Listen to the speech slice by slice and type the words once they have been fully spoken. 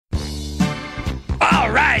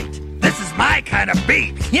All right. This is my kind of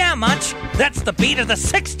beat. Yeah, Munch. That's the beat of the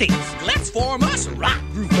 60s. Let's form us a rock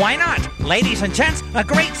group. Why not? Ladies and gents, a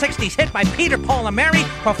great 60s hit by Peter, Paul, and Mary,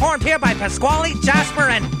 performed here by Pasquale, Jasper,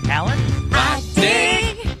 and Helen. I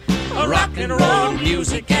dig rock and roll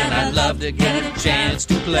music, and I'd love to get a chance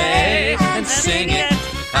to play and sing it.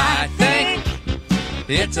 I think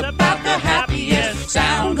it's about the happiest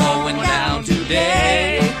sound going down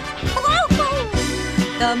today.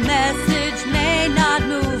 The message may not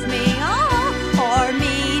move me, or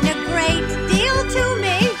mean a great deal to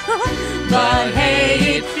me, But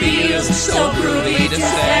hey, it feels so groovy to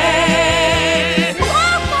say.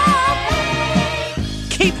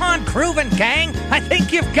 Keep on grooving, gang. I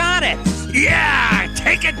think you've got it. Yeah,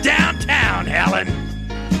 take it downtown, Helen.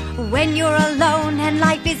 When you're alone and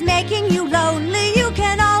life is making you lonely, you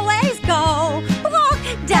can always go walk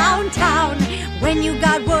downtown. When you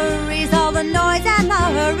got worries, all the noise and the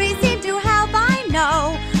hurry seem to help, I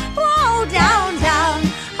know. Whoa, downtown,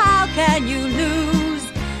 how can you lose?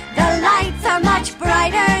 The lights are much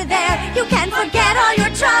brighter there. You can forget all your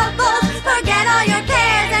troubles, forget all your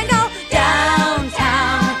cares, and go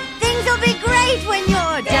downtown. Things will be great when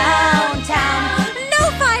you're downtown. No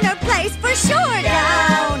finer place for sure,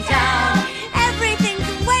 downtown. Everything's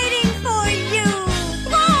waiting for you.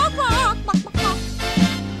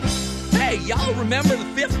 Hey, y'all remember the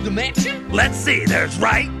fifth dimension? Let's see. There's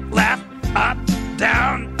right, left, up,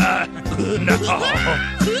 down, no.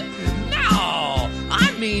 No,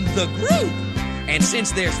 I mean the group. And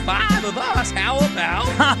since there's 5 of us, how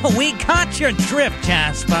about... We got your drift,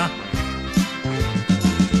 Jasper.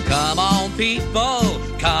 Come on, people,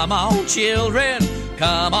 come on, children,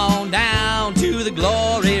 come on down to the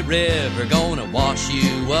Glory River. Gonna wash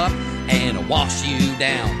you up and wash you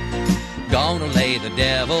down. Gonna lay the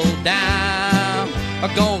devil down.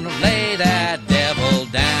 Gonna lay that devil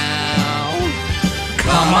down.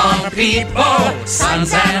 Come on, people,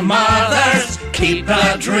 sons and mothers, keep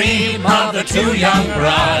the dream of the 2 young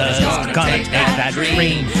brothers. Gonna take that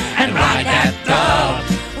dream and ride that dove.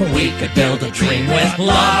 We could build a dream with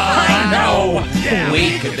love, I know. Yeah.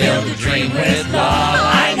 We could build a dream with love,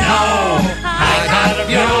 I know. I got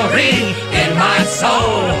fury in my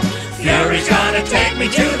soul. Fury's gonna take me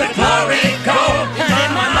to the glory goal. And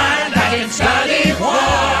in my mind I can study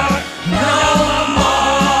war no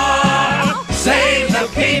more. Save the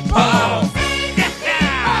people.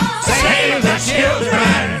 Save the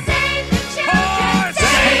children.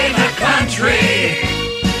 Save the country.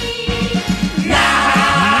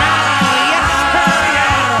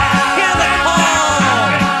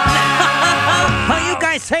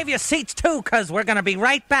 Save your seats, too, because we're going to be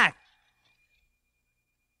right back.